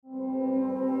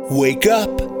Wake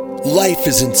up, life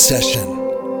is in session,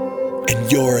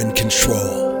 and you're in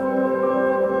control.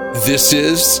 This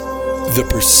is The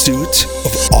Pursuit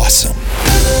of Awesome.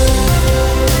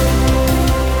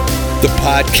 The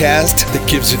podcast that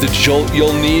gives you the jolt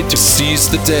you'll need to seize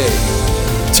the day,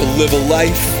 to live a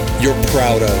life you're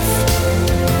proud of.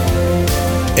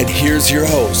 And here's your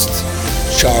host,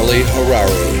 Charlie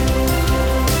Harari.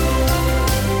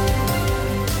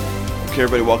 Okay,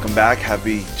 everybody, welcome back.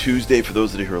 Happy Tuesday for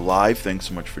those that are here live. Thanks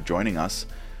so much for joining us.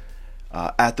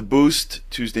 At the Boost,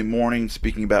 Tuesday morning,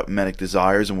 speaking about mimetic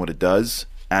desires and what it does.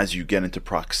 As you get into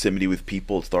proximity with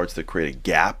people, it starts to create a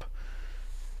gap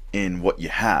in what you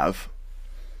have.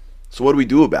 So what do we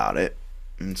do about it?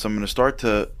 And so I'm going to start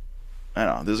to,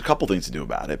 there's a couple things to do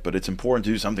about it, but it's important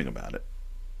to do something about it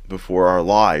before our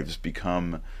lives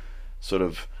become sort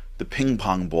of the ping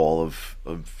pong ball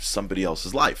of somebody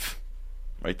else's life.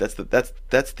 Right? That's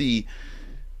the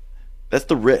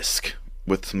risk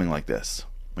with something like this.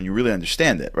 When you really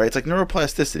understand it, right? It's like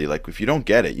neuroplasticity. Like if you don't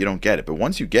get it, you don't get it. But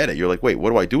once you get it, you're like, wait,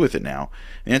 what do I do with it now?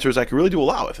 And the answer is I can really do a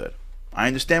lot with it. I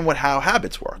understand how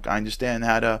habits work. I understand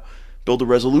how to build a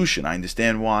resolution. I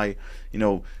understand why,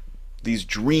 these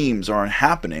dreams aren't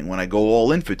happening when I go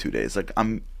all in for 2 days. Like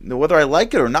whether I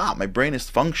like it or not, my brain is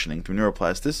functioning through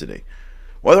neuroplasticity.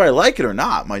 Whether I like it or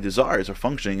not, my desires are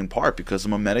functioning in part because of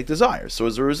mimetic desires. So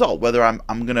as a result, whether I'm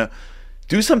going to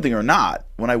do something or not,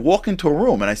 when I walk into a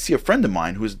room and I see a friend of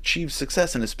mine who has achieved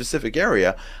success in a specific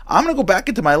area, I'm going to go back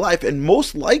into my life and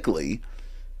most likely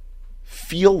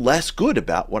feel less good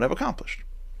about what I've accomplished.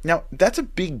 Now, that's a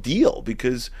big deal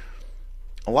because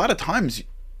a lot of times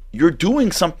you're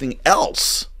doing something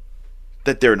else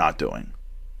that they're not doing.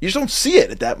 You just don't see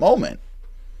it at that moment,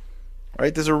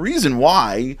 right? There's a reason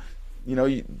why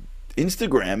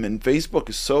Instagram and Facebook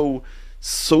is so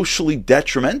socially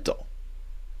detrimental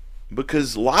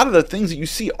because a lot of the things that you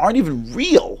see aren't even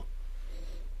real,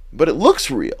 but it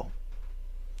looks real.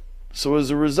 So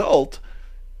as a result,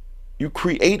 you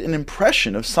create an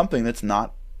impression of something that's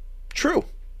not true,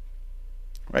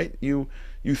 right? You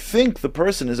think the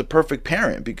person is a perfect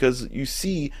parent because you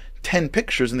see 10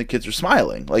 pictures and the kids are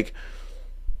smiling. Like,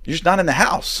 you're just not in the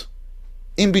house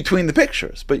in between the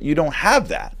pictures, but you don't have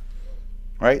that.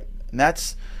 Right? And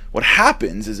that's what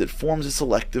happens is it forms a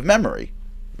selective memory,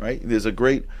 right? There's a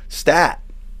great stat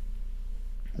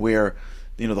where,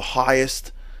 the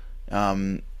highest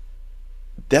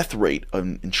death rate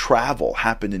in travel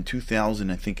happened in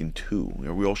 2000, I think in 2.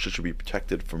 We all should be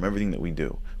protected from everything that we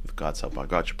do. With God's help, our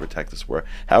God should protect us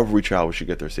however we travel, we should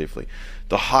get there safely.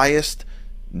 The highest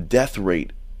death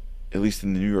rate, at least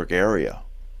in the New York area,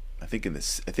 I think in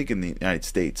the United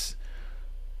States,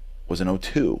 was in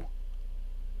 2002.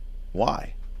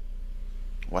 Why?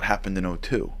 What happened in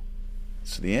 2002?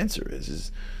 So the answer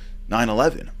is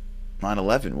 9/11.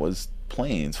 9/11 was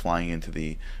planes flying into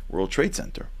the World Trade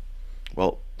Center.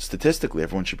 Well, statistically,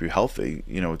 everyone should be healthy.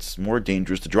 It's more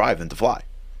dangerous to drive than to fly,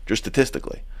 just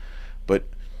statistically. But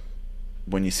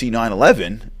when you see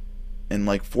 9/11 and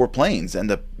like 4 planes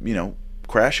end up,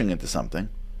 crashing into something,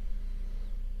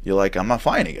 you're like, I'm not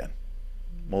flying again.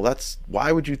 Well,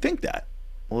 why would you think that?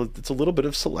 Well, it's a little bit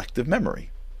of selective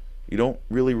memory. You don't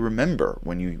really remember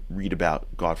when you read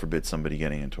about, God forbid, somebody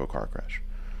getting into a car crash.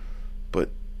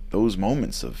 But those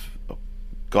moments of,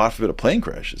 God forbid, a plane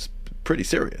crash is pretty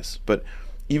serious. But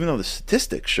even though the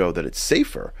statistics show that it's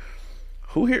safer,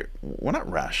 we're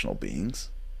not rational beings.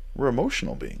 We're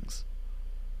emotional beings.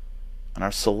 And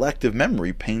our selective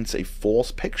memory paints a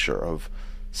false picture of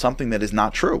something that is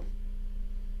not true.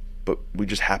 But we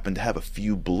just happen to have a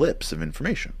few blips of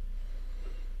information.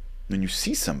 When you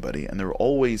see somebody and they're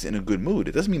always in a good mood,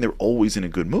 it doesn't mean they're always in a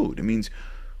good mood. It means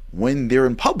when they're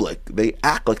in public, they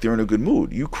act like they're in a good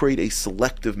mood. You create a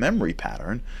selective memory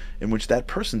pattern in which that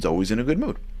person's always in a good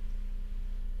mood.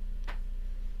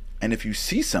 And if you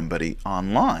see somebody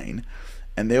online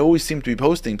and they always seem to be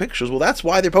posting pictures, well, that's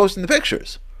why they're posting the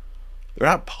pictures. They're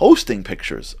not posting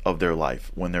pictures of their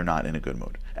life when they're not in a good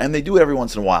mood. And they do it every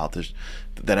once in a while,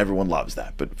 then everyone loves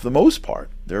that. But for the most part,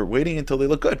 they're waiting until they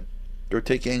look good. They're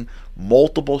taking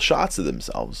multiple shots of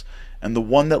themselves, and the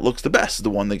one that looks the best is the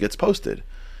one that gets posted.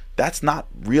 That's not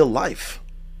real life.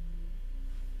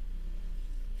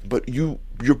 But your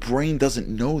brain doesn't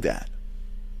know that.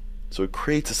 So it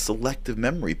creates a selective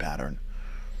memory pattern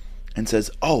and says,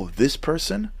 oh, this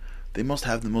person, they must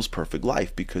have the most perfect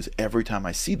life because every time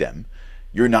I see them,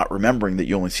 you're not remembering that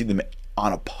you only see them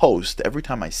on a post. Every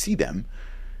time I see them,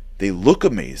 they look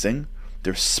amazing.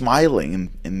 They're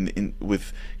smiling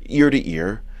with ear to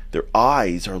ear. Their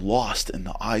eyes are lost in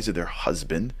the eyes of their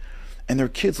husband. And their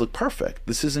kids look perfect.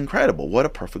 This is incredible. What a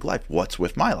perfect life. What's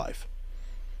with my life?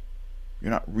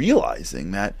 You're not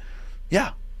realizing that,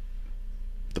 yeah,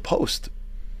 the post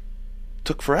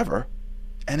took forever,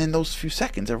 and in those few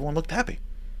seconds, everyone looked happy.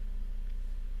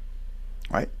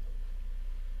 Right?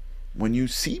 When you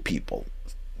see people,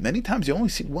 many times you only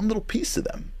see one little piece of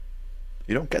them.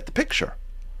 You don't get the picture.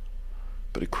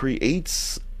 But it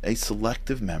creates a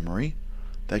selective memory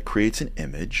that creates an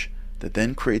image that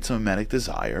then creates a mimetic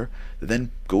desire that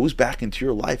then goes back into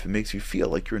your life and makes you feel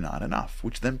like you're not enough,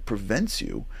 which then prevents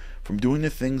you from doing the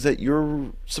things that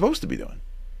you're supposed to be doing.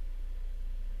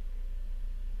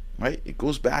 Right? It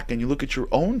goes back and you look at your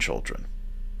own children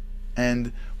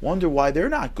and wonder why they're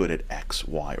not good at X,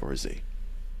 Y, or Z.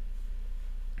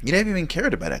 You never even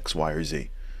cared about X, Y, or Z.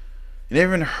 You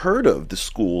never even heard of the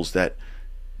schools that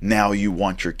now you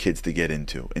want your kids to get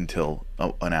into until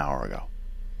an hour ago.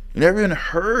 You never even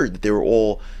heard that they were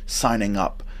all signing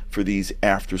up for these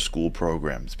after-school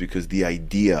programs because the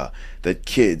idea that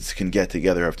kids can get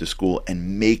together after school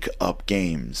and make up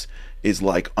games is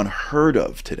like unheard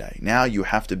of today. Now you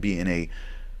have to be in a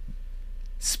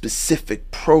specific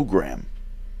program.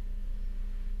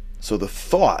 So the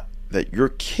thought that your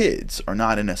kids are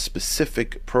not in a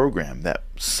specific program that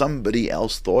somebody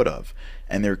else thought of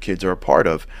and their kids are a part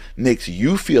of makes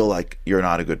you feel like you're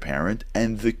not a good parent,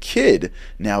 and the kid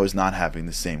now is not having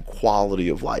the same quality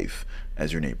of life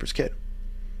as your neighbor's kid.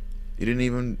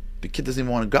 The kid doesn't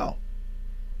even want to go,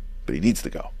 but he needs to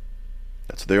go.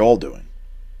 That's what they're all doing.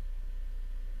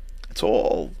 It's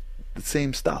all the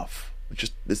same stuff.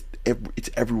 It's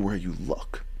everywhere you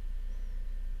look.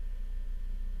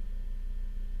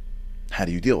 How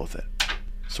do you deal with it?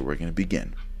 So we're going to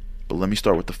begin. But let me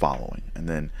start with the following, and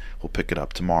then we'll pick it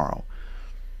up tomorrow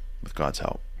with God's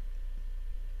help.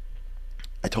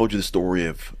 I told you the story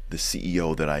of the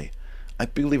CEO that I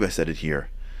believe I said it here.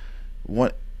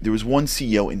 There was one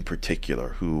CEO in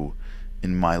particular who,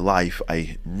 in my life,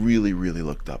 I really, really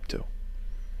looked up to.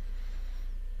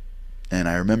 And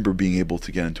I remember being able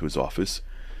to get into his office.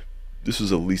 This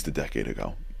was at least a decade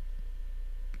ago.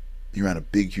 He ran a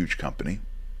big, huge company.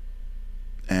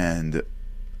 And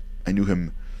I knew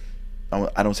him,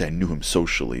 I don't say I knew him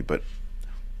socially, but,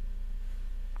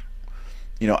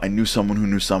 I knew someone who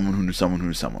knew someone who knew someone who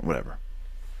knew someone, whatever.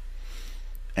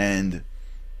 And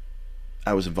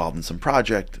I was involved in some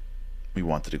project. We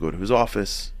wanted to go to his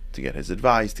office to get his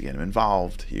advice, to get him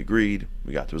involved. He agreed.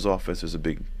 We got to his office. It was a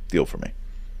big deal for me.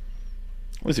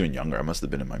 I was even younger. I must have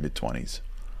been in my mid-20s.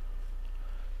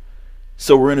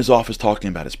 So we're in his office talking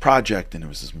about his project, and it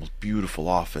was this most beautiful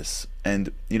office.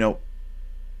 And,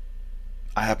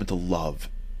 I happen to love,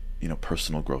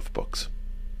 personal growth books.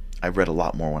 I read a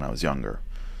lot more when I was younger.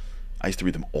 I used to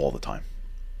read them all the time.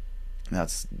 And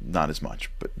that's not as much,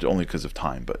 but only because of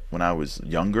time. But when I was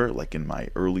younger, like in my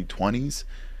early 20s,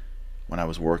 when I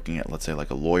was working at, let's say, like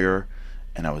a lawyer,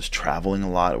 and I was traveling a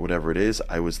lot or whatever it is,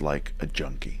 I was like a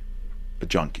junkie.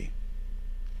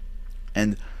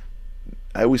 And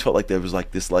I always felt like there was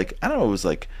like this, like, I don't know, it was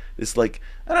like this, like,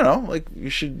 I don't know, like you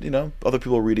should, other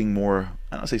people are reading more,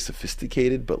 I don't say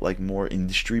sophisticated, but like more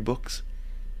industry books.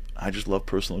 I just love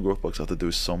personal growth books. I thought there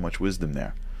was so much wisdom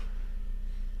there.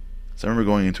 So I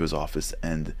remember going into his office,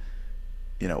 and,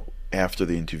 after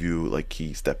the interview, like,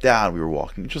 he stepped out, we were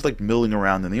walking, just like milling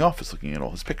around in the office, looking at all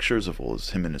his pictures of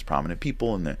him and his prominent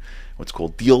people, and what's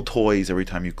called deal toys. Every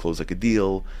time you close like a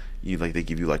deal, they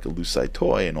give you like a loose side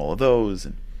toy and all of those,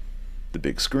 and the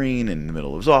big screen in the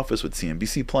middle of his office with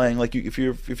CNBC playing. Like, if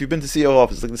you've been to CEO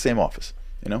office, it's like the same office,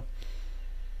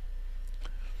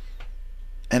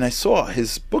 And I saw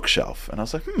his bookshelf, and I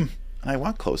was like, And I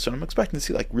went closer, and I'm expecting to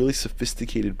see like really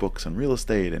sophisticated books on real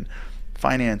estate and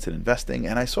finance and investing,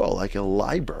 and I saw like a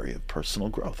library of personal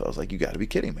growth. I was like, you got to be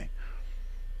kidding me.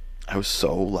 I was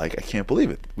so like, I can't believe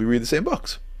it. We read the same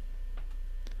books.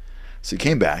 So he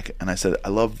came back, and I said, I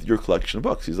love your collection of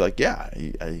books. He's like, yeah,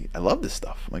 I love this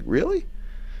stuff. I'm like, really?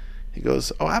 He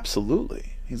goes, oh,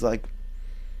 absolutely. He's like,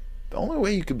 the only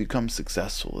way you can become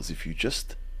successful is if you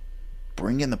just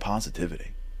bring in the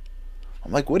positivity.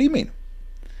 I'm like, what do you mean?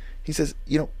 He says,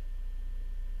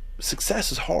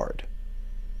 success is hard,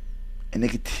 and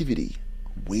negativity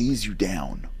weighs you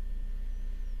down.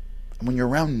 And when you're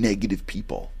around negative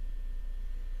people,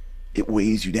 it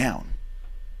weighs you down.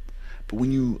 But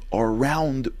when you are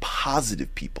around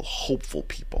positive people, hopeful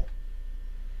people,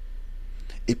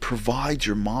 it provides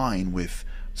your mind with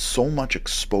so much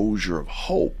exposure of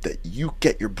hope that you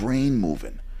get your brain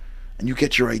moving, and you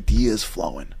get your ideas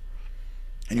flowing,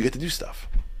 and you get to do stuff.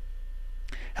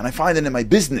 And I find that in my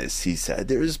business, he said,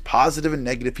 there's positive and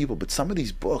negative people, but some of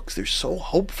these books, they're so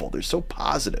hopeful, they're so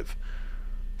positive,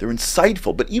 they're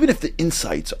insightful. But even if the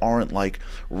insights aren't like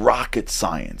rocket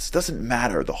science, doesn't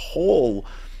matter. The whole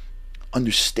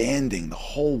understanding the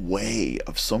whole way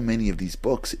of so many of these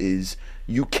books is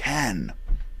you can.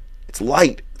 It's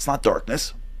light. It's not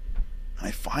darkness. And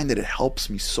I find that it helps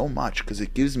me so much because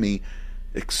it gives me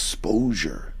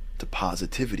exposure to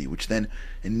positivity, which then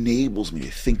enables me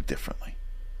to think differently,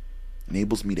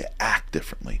 enables me to act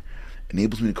differently,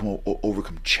 enables me to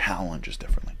overcome challenges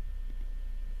differently.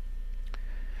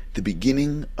 The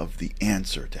beginning of the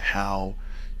answer to how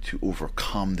to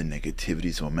overcome the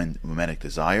negativities of mimetic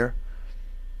desire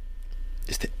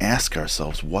is to ask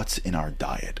ourselves what's in our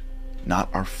diet, not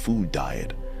our food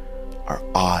diet, our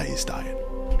eyes diet.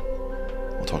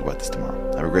 We'll talk about this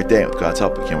tomorrow. Have a great day. With God's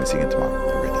help, we can't wait to see you again tomorrow.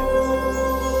 Have a great day.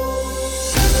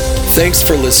 Thanks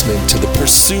for listening to The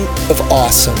Pursuit of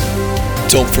Awesome.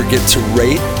 Don't forget to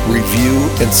rate, review,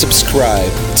 and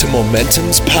subscribe to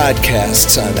Momentum's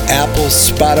podcasts on Apple,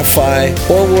 Spotify,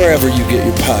 or wherever you get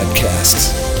your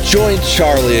podcasts. Join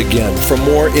Charlie again for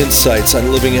more insights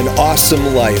on living an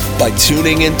awesome life by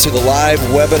tuning into the live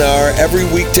webinar every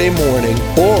weekday morning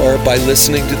or by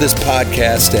listening to this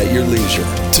podcast at your leisure.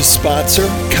 To sponsor,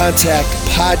 contact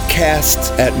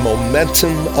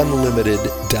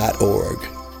podcasts@momentumunlimited.org.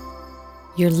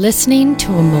 You're listening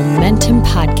to a Momentum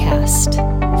podcast.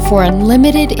 For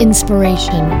unlimited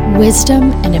inspiration,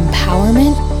 wisdom, and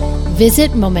empowerment,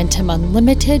 visit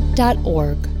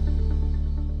momentumunlimited.org.